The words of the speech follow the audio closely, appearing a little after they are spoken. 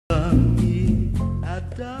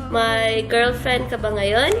My girlfriend ka ba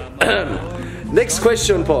ngayon? Next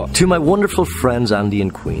question po. To my wonderful friends Andy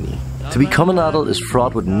and Queenie. To become an adult is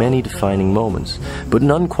fraught with many defining moments, but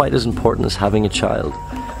none quite as important as having a child.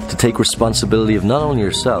 To take responsibility of not only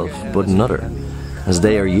yourself, but another, as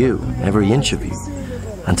they are you, every inch of you,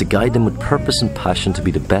 and to guide them with purpose and passion to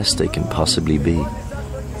be the best they can possibly be.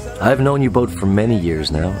 I have known you both for many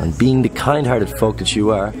years now, and being the kind-hearted folk that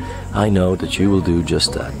you are, I know that you will do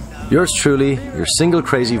just that. Yours truly, your single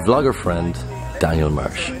crazy vlogger friend, Daniel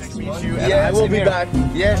Marsh. Yeah, we'll be back.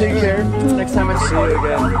 Yeah, take care. Next time I see you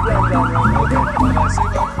again.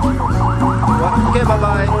 Okay,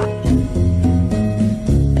 bye-bye.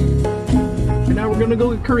 And now we're gonna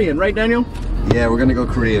go Korean, right, Daniel? Yeah, we're gonna go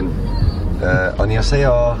Korean.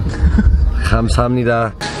 안녕하세요.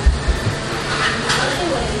 감사합니다.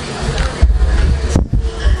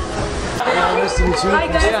 Nice to meet you. Hi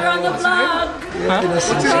guys, we're on the vlog. Nice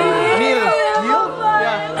to meet you. Neil?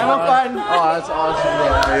 Yeah, I'm fun. Oh, that's awesome.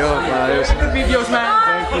 Yeah, good videos, man.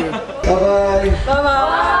 Thank you.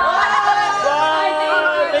 Bye-bye.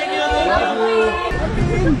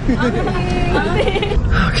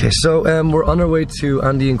 Okay, so we're on our way to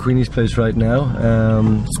Andy and Queenie's place right now.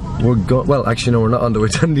 Well, actually no, we're not on the way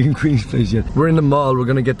to Andy and Queenie's place yet. We're in the mall. We're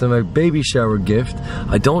gonna get them a baby shower gift.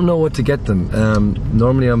 I don't know what to get them.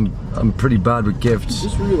 Normally I'm pretty bad with gifts.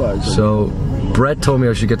 Just realized. So Brett told me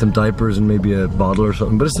I should get them diapers and maybe a bottle or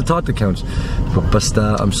something. But it's the thought that counts. But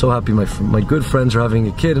I'm so happy my good friends are having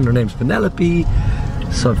a kid and her name's Penelope.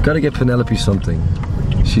 So I've got to get Penelope something.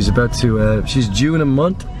 She's about to. She's due in a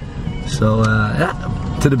month. So yeah,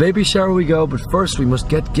 to the baby shower we go, but first we must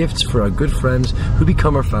get gifts for our good friends who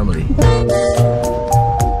become our family.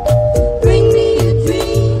 Bring me a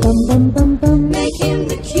dream, make him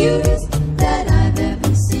the cutest that I've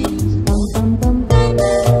ever seen.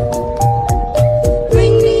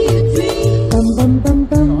 Bring me a dream,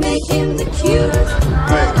 make him the cutest.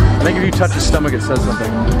 Wait, I think if you touch his stomach it says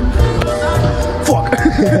something. Fuck!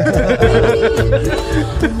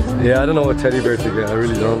 Yeah, I don't know what teddy bear to get, I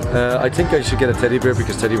really don't. I think I should get a teddy bear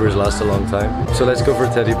because teddy bears last a long time. So let's go for a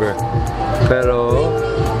teddy bear. Pero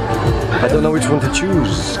I don't know which one to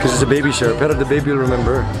choose because it's a baby shower. Pero the baby will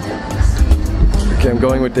remember. Okay, I'm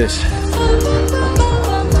going with this.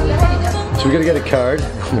 So we gotta get a card.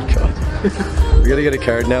 Oh my god. We gotta get a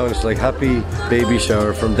card now and it's like happy baby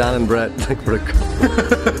shower from Dan and Brett. Like we're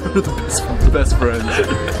the best friends.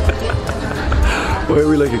 Why are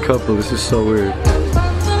we like a couple? This is so weird.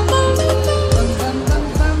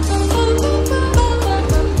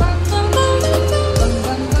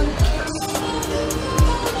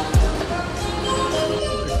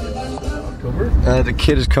 The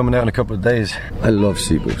kid is coming out in a couple of days. I love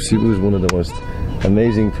Cebu. Cebu is one of the most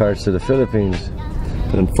amazing parts of the Philippines.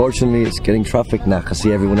 But unfortunately it's getting traffic now because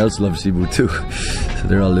see everyone else loves Cebu too. So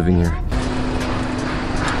they're all living here.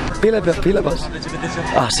 Pila boss.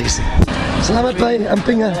 Ah, sige. Salamat bye,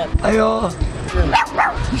 amping nga. Ayo.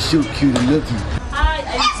 You're so cute and lovely.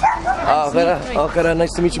 Ah, okay na.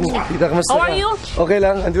 Nice to meet you. How are you? Okay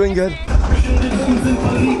lang, I'm doing good.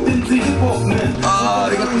 Ah,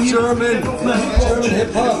 they got the German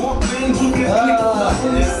hip hop.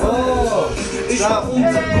 Stop.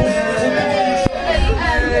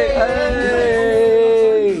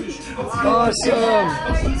 Hey. Awesome.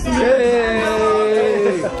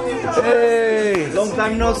 Hey. Long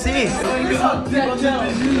time no see.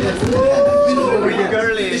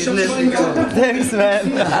 Girly. Thanks, man.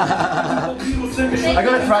 I'm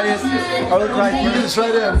gonna try it. I will try it. You can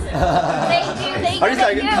try them.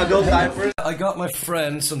 Thank you. Adult diapers. I got my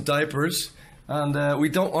friend some diapers, and we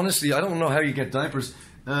don't honestly. I don't know how you get diapers.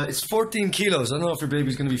 It's 14 kilos. I don't know if your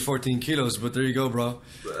baby's gonna be 14 kilos, but there you go, bro.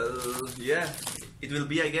 Well, yeah, it will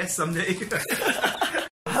be, I guess, someday.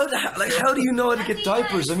 How do you know how to get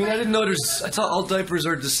diapers? I mean, I didn't know I thought all diapers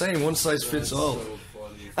are the same, one size fits all.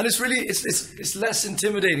 And it's really, it's less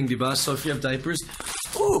intimidating, diba? So if you have diapers,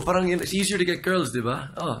 oh, parang it's easier to get girls, diba?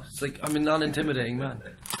 Oh, it's like, I'm a non-intimidating man.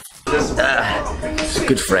 It's a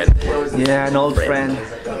good friend. Yeah, an old friend.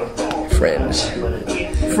 Friends.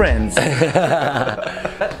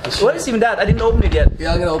 What is even that? I didn't open it yet.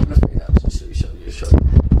 Yeah, I'm gonna open it for you now. Show.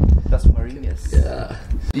 That's marine, yes. Yeah.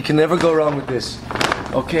 You can never go wrong with this.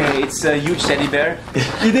 Okay, it's a huge teddy bear.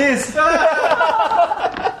 It is!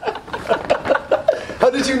 How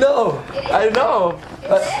did you know? I know!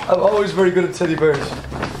 I'm always very good at teddy bears.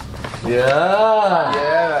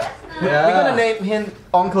 Yeah. We're gonna name him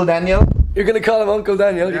Uncle Daniel. You're gonna call him Uncle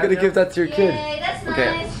Daniel. You're gonna give that to your kid. Yay, that's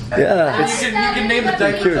Okay. nice. Yeah. You can name the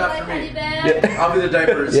diapers after me. Teddy bear. I'll be the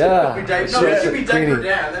diapers. Yeah. No, it should be diaper Queenie.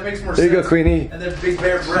 dad. That makes more There sense. you go, Queenie. And then Big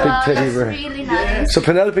Bear Brett. Wow, teddy that's bear. really nice. So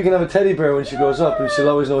Penelope can have a teddy bear when she grows up, and she'll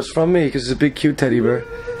always know it's from me because it's a big, cute teddy bear.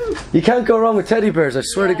 You can't go wrong with teddy bears. I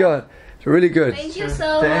swear to God, they're really good. Thank you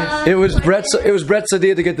so much. It was Brett's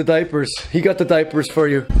idea to get the diapers. He got the diapers for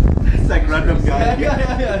you. It's like random guy.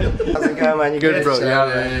 How's it going, man? You good, bro?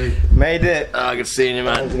 Yeah. Made it. Oh, good seeing you,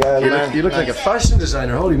 man. You look like a fashion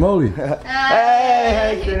designer. Holy moly!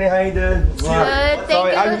 Hey, Queenie, how you doing? Good. Thank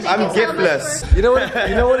Sorry, you. I'm Thank you so giftless. You know what?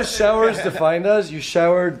 You know what a shower is defined as? You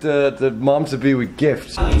showered the mom to be with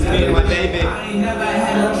gifts. My baby.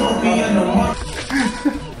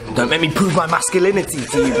 Don't make me prove my masculinity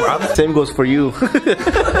to you, bro. Same goes for you.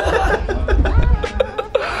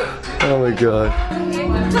 Oh my God.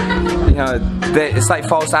 You know, it's like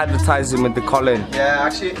false advertising with the Colin. Yeah,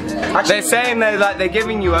 actually. They're saying they're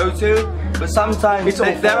giving you O2, but sometimes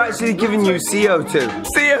they're actually giving you CO2.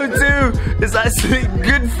 CO2 is actually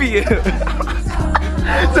good for you.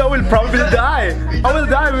 So I will probably die. I will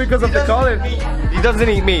die because of the Colin. He doesn't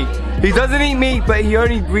eat meat. He doesn't eat meat, but he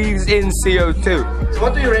only breathes in CO2. So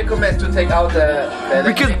what do you recommend to take out the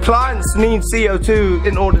Because plants need CO2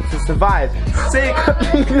 in order to survive. See,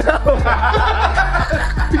 no.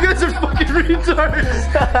 You guys are fucking retards.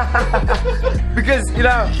 Because, you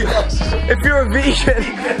know, if you're a vegan,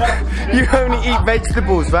 you only eat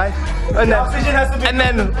vegetables, right? And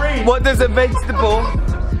then what does a vegetable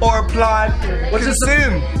or a plant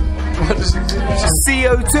consume?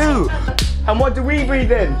 CO2. And what do we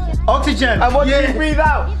breathe in? oxygen? And what do we breathe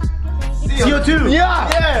out? CO2.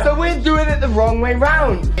 Yeah. So we're doing it the wrong way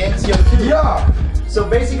round. And CO2. Yeah. So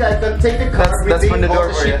basically, I'm gonna take the car. That's when the all door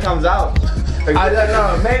the for shit you. comes out. I don't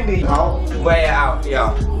know, maybe way out,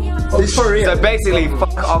 yeah. It's for real. So basically,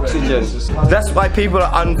 fuck oxygen. That's why people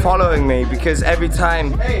are unfollowing me, because every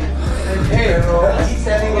time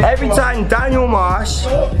Daniel Marsh,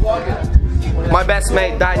 my best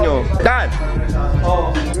mate Daniel,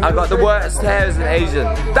 I got the worst hair as an Asian.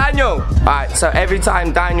 Daniel! Alright, so every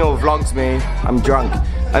time Daniel vlogs me, I'm drunk.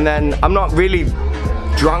 And then I'm not really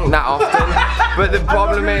drunk that often, but the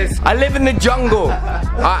problem is I live in the jungle.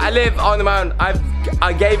 I live on the mountain.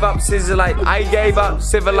 I gave up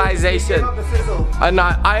civilization, and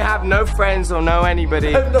I have no friends or know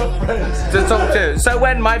anybody to talk to. So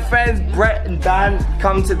when my friends Brett and Dan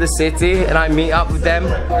come to the city and I meet up with them,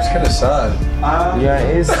 It's kind of sad. yeah,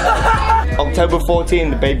 it is. October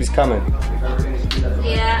 14, the baby's coming.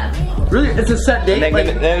 Yeah. Really? It's a set date?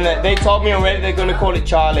 Then they told me already they're gonna call it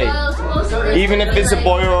Charlie. Well, supposedly Even if it's a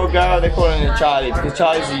boy or a girl, they're calling it Charlie because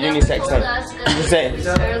Charlie's a unisex name. You can say It's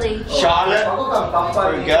early. Charlotte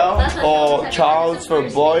for a girl or Charles for a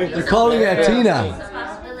boy. You're calling it Tina. It's a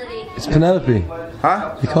possibility. It's Penelope.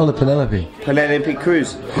 Huh? You call it Penelope. Penelope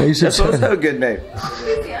Cruz. Yeah, you said That's also a good name.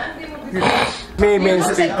 Me means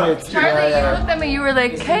stupid. Charlie, you looked at me, you were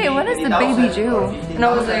like, hey, when is the baby due? And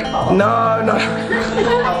I was like, No.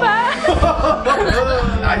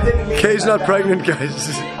 I didn't mean Kay's not pregnant, guys.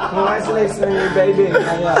 Congratulations on your baby.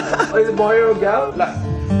 Oh, is it a boy or a girl? Like,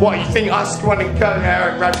 what, you think us want to cut hair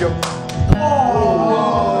and grab your...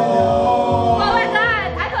 Oh my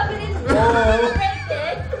God! I hope it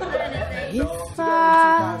isn't. if I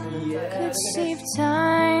could save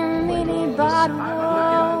time, anybody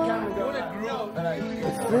would.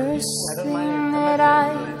 The first thing that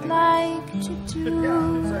I'd like to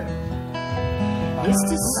do is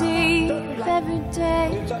to save every day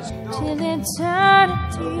till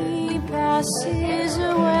eternity passes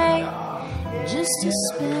away, just to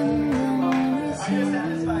spend them with you.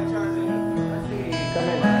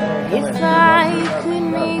 If I could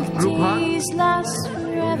make days last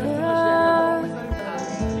forever,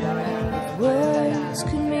 if words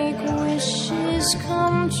could make wishes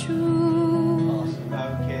come true,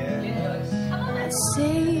 I'd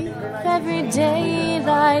save every day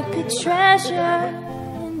like a treasure,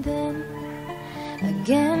 and then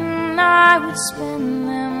again I would spend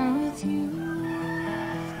them